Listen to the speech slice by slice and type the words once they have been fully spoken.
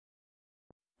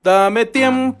Dame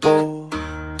tiempo,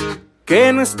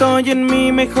 que no estoy en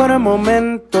mi mejor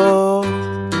momento,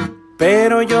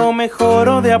 pero yo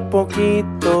mejoro de a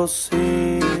poquito,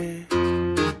 sí.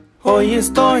 Hoy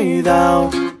estoy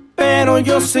down, pero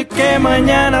yo sé que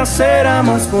mañana será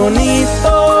más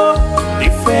bonito,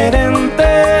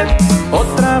 diferente,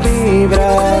 otra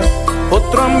vibra,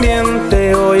 otro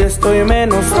ambiente. Hoy estoy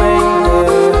menos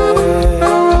 20,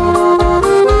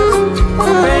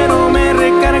 pero me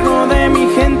recargo de mi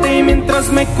gente y mientras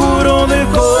me curo del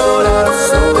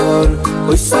corazón,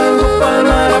 hoy salgo para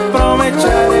mar a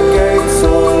aprovechar que hay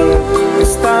sol.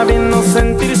 Está bien no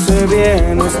sentirse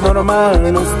bien, no es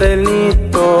normal, no es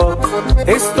delito.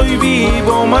 Estoy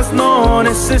vivo, mas no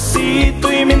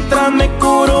necesito. Y mientras me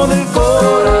curo del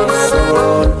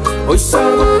corazón, hoy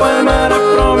salgo para mar a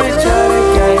aprovechar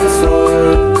que hay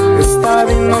sol. Está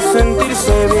bien no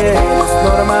sentirse bien, es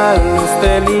normal, no es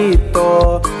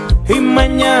delito. Y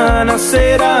mañana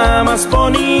será más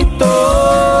bonito.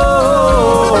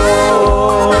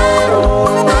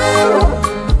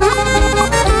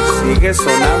 Sigue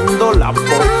sonando la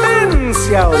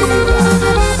potencia, oiga.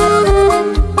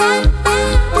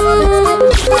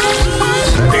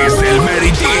 Desde el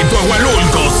meritito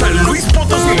Agualulco, San Luis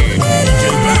Potosí, DJ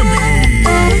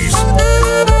Bambis.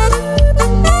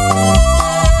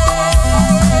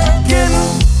 ¿Quién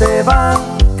te va a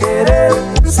querer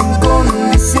sin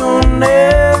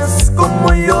condiciones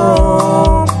como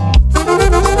yo?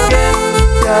 ¿Quién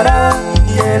te hará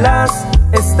que las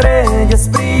estrellas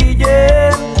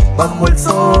brillen bajo el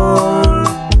sol?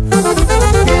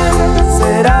 ¿Quién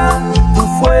será tu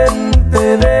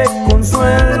fuente de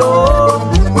consuelo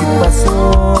y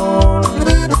pasión?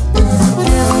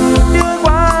 ¿Quién te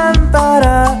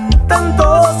aguantará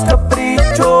tantos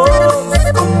caprichos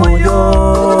como yo?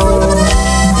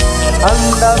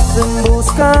 Andas en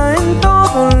busca en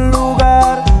todo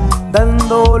lugar,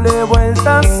 dándole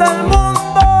vueltas al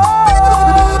mundo.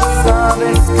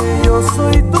 Sabes que yo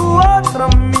soy tu otra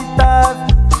mitad,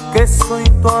 que soy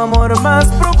tu amor más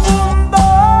profundo.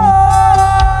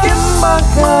 ¿Quién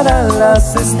bajará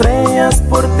las estrellas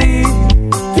por ti?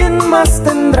 ¿Quién más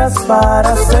tendrás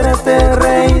para hacerte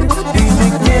reír?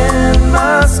 Dime quién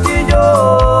más que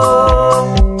yo,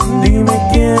 dime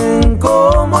quién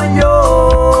como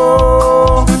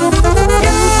yo.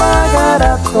 ¿Quién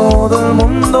pagará todo el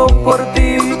mundo por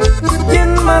ti? ¿Quién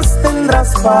más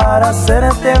tendrás para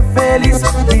hacerte feliz?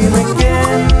 Dime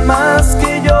quién más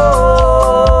que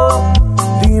yo,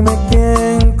 dime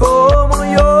quién como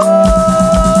yo.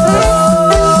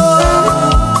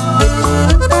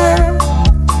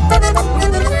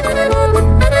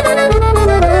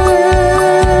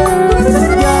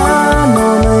 Ya no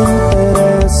me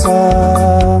interesa,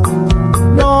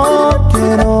 no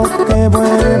quiero que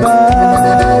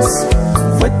vuelvas.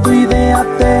 Fue tu idea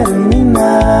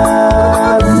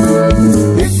terminar,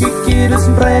 y que quieres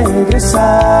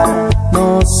regresar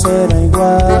no será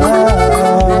igual.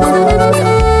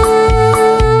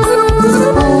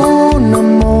 Un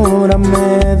amor a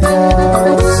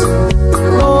medias,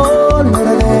 dolor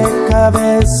de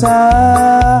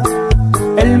cabeza,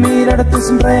 el mirarte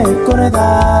es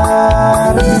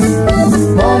recordar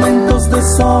momentos de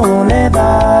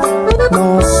soledad,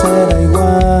 no será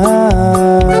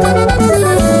igual.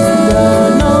 Ya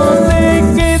no te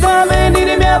queda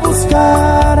venirme a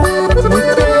buscar, ni que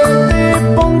te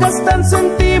pongas tan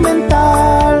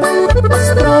sentimental. Has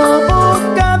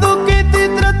provocado que te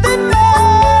traten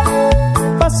mal,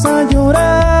 vas a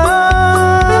llorar.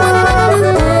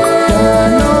 Ya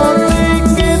no te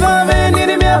queda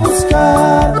venirme a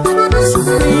buscar,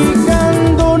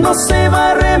 suplicando no se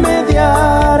va a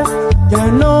remediar. Ya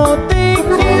no te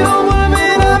quiero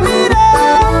volver a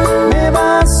mirar, me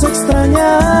vas a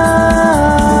extrañar.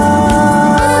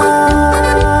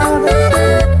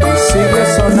 Y sigue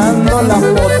sonando la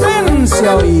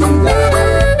potencia, oiga.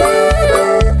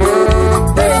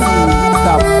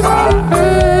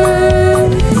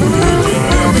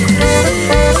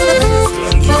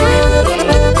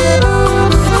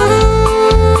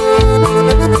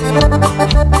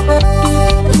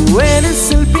 Tú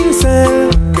eres el pincel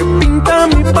que pinta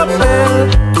mi papel,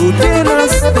 tú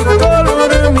llenas de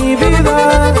color mi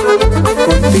vida.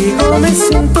 Contigo me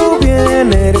siento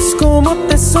bien, eres como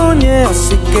te soñé,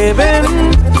 así que ven,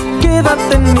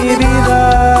 quédate en mi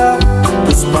vida.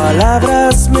 Tus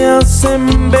palabras me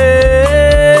hacen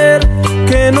ver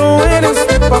que no eres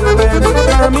de papel,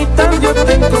 a mitad yo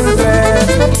te encontré.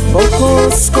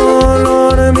 Ojos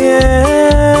color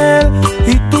miel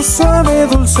y tu suave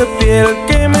dulce piel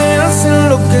que me hace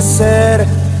enloquecer.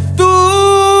 Tú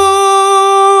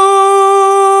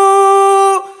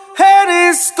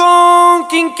eres con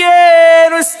quien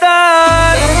quiero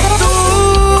estar.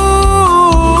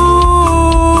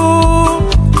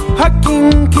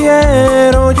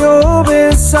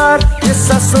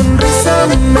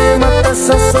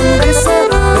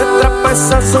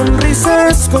 esa sonrisa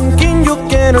es con quien yo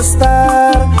quiero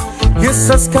estar. Y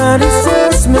esas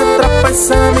caricias me atrapa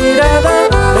esa mirada.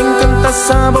 Me encanta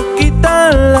esa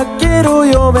boquita, la quiero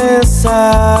yo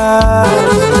besar.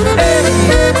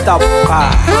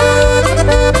 Tapa.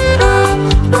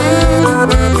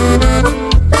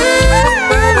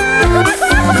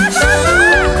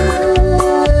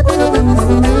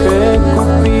 Que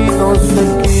Cupido se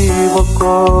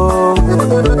equivocó,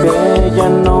 que ya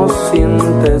no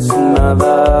sientes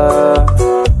nada.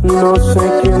 No sé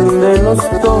quién de los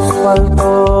dos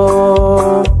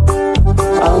faltó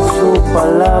a su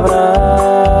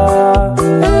palabra.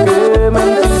 Que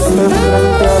mentiste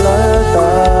frente al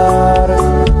altar,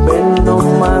 ven no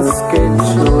más que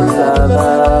chulada.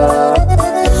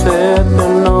 Se te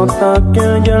nota que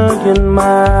hay alguien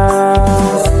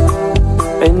más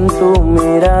en tu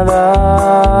mirada.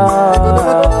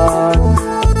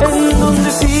 En donde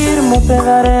firmo te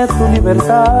daré tu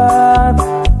libertad.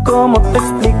 ¿Cómo te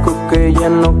explico que ya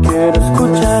no quiero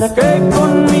escuchar que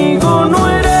conmigo no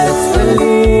eres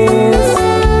feliz?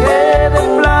 Que de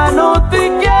plano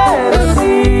te quieres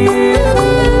ir.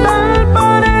 Tal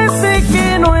parece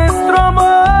que nuestro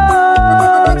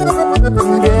amor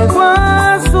llegó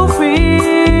a su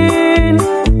fin,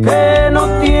 que no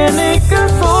tiene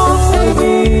caso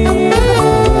seguir.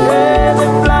 Que de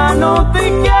plano te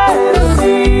quieres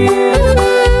ir.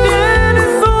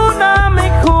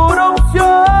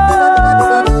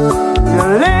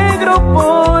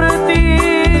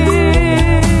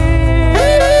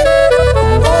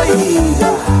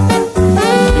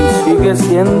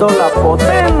 Siendo la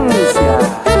potencia.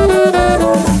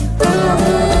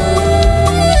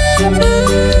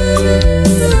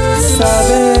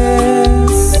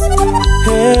 Sabes,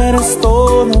 eres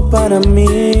todo para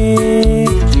mí.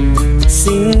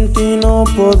 Sin ti no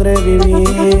podré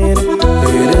vivir.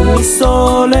 Eres mi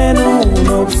sol en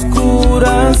una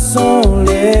oscura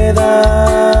soledad.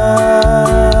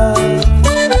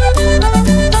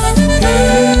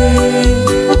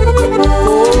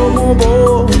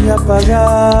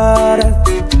 Apagar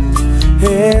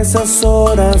esas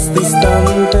horas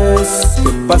distantes que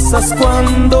pasas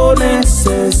cuando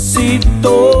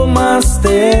necesito más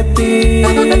de ti.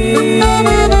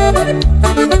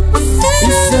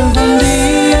 Y si algún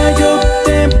día yo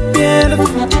te pierdo,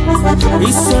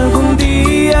 y si algún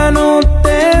día no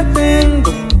te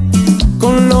tengo,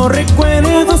 con los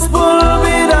recuerdos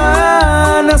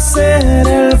volverán a ser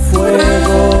el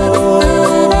fuego.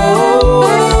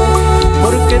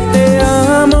 Porque te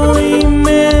amo y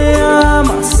me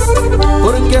amas,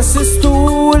 porque haces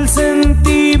tú el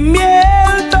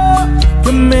sentimiento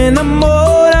que me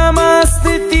enamora más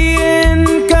de ti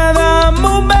en cada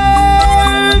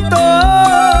momento.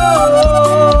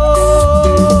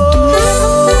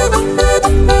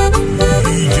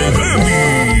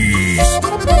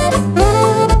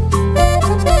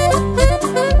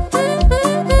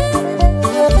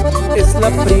 Es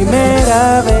la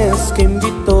primera vez que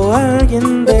invito a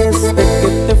alguien desde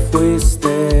que te fuiste.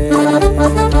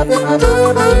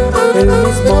 El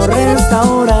mismo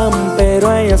restaurante, pero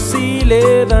a ella sí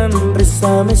le dan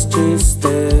risa a mis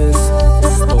chistes.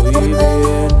 Estoy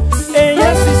bien.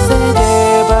 Ella sí se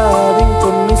lleva bien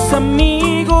con mis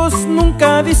amigos,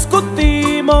 nunca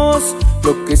discutimos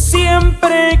lo que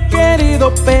siempre he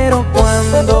querido, pero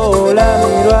cuando la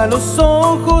miro a los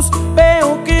ojos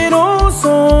veo que no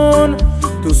son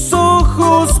tus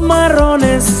ojos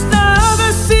marrones. Nada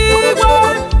es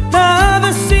igual, nada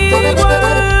es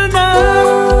igual,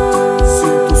 nada.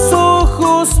 Sin tus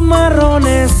ojos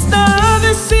marrones, nada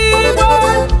es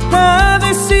igual, nada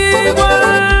es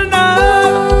igual, nada.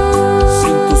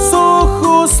 Sin tus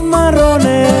ojos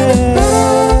marrones.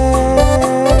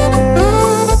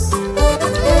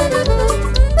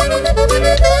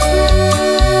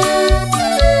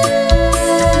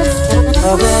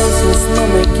 A veces no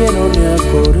me quiero ni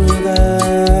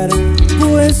acordar,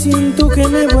 pues siento que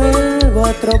me vuelvo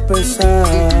a tropezar.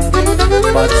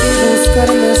 Pa' ti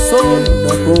buscarme solo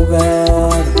a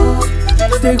jugar.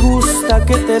 Te gusta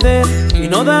que te den y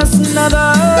no das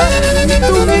nada. Y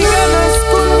tú me ganas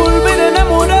con volver a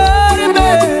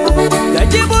enamorarme. Ya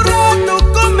llevo rato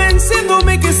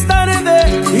convenciéndome que es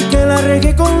tarde y que la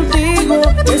regué contigo.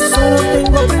 Eso lo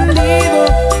tengo aprendido,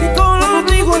 y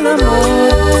contigo el amor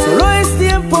solo es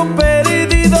tiempo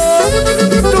perdido.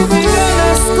 Y tú me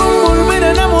ganas con volver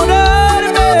a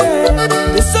enamorarme.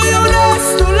 Te soy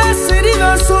honesto, las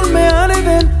heridas son me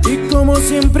arden, y como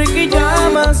siempre que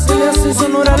llamas se le hace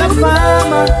sonor a la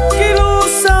fama. Que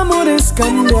los amores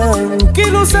cambian, que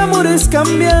los amores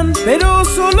cambian, pero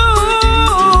solo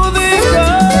de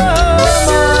cama.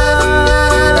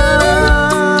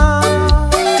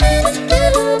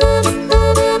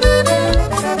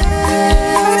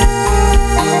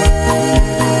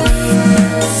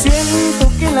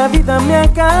 vida me ha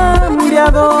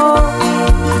cambiado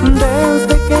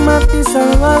desde que Matiz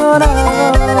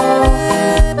adorado.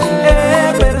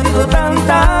 He perdido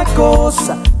tanta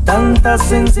cosa, tanta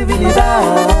sensibilidad,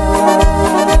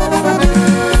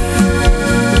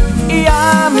 y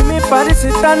a mí me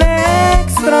parece tan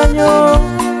extraño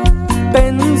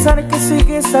pensar que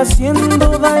sigues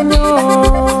haciendo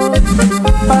daño.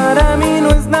 Para mí no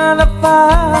es nada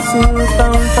fácil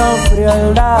tanta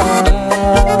frialdad.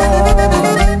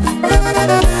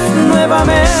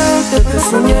 Nuevamente te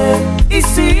soñé y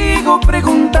sigo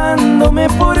preguntándome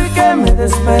por qué me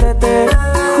desperté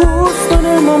justo en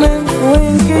el momento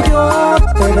en que yo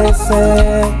te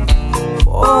besé.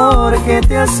 ¿Por qué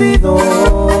te has ido?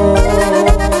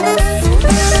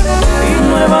 Y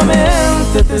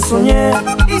nuevamente te soñé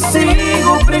y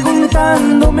sigo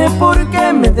preguntándome por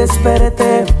qué me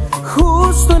desperté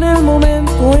justo en el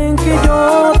momento en que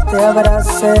yo te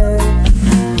abracé.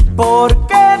 ¿Por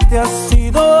qué te has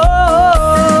ido?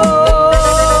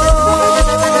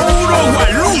 Puro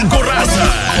Gualulco, raza.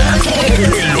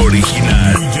 El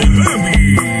original DJ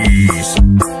Bambis.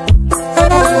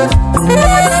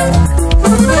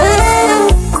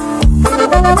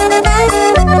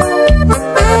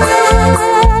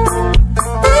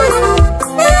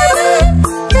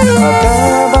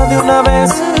 Acaba de una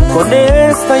vez con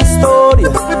esta historia,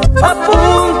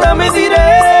 apúntame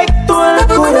directo al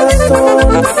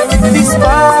corazón,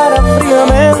 dispara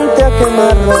fríamente a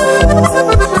quemarropa.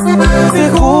 Te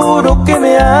juro que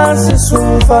me haces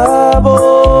un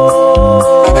favor.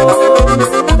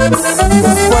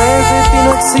 Después de ti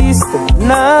no existe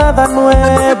nada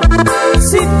nuevo,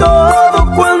 si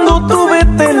todo cuando tuve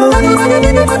te lo di,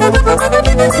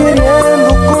 queriendo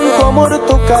con tu amor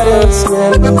tocar el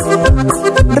cielo.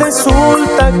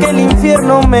 Resulta que el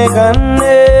infierno me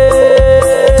gané,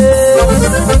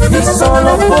 y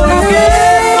solo porque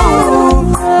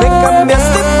tú me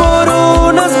cambiaste por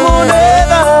unas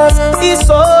monedas, y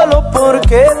solo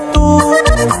porque tú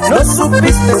no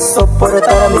supiste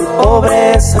soportar mi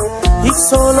pobreza, y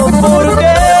solo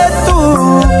porque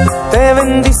tú te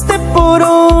vendiste por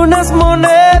unas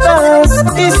monedas,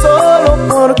 y solo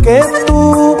porque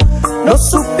tú no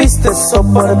supiste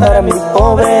soportar mi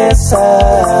pobreza.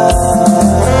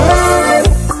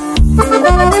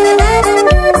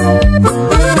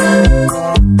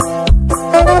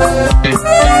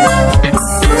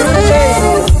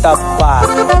 Tapa.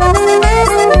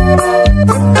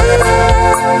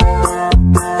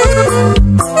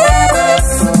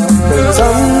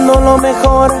 Pensando lo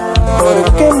mejor,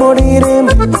 ¿por qué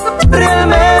morirme?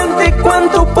 Realmente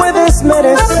cuánto puedes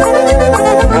merecer.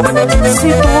 Si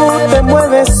tú te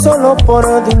mueves solo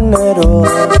por dinero,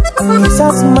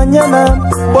 quizás mañana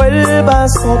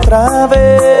vuelvas otra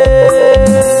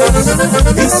vez.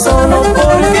 Y solo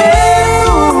porque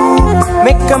tú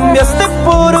me cambiaste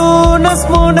por unas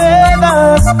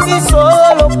monedas, y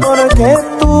solo porque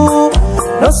tú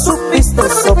no supiste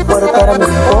soportar mi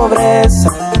pobreza,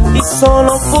 y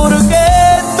solo porque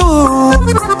tú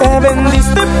te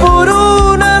vendiste por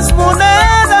unas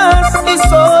monedas, y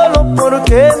solo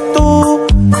porque tú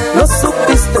no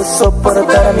supiste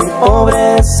soportar mi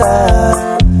pobreza.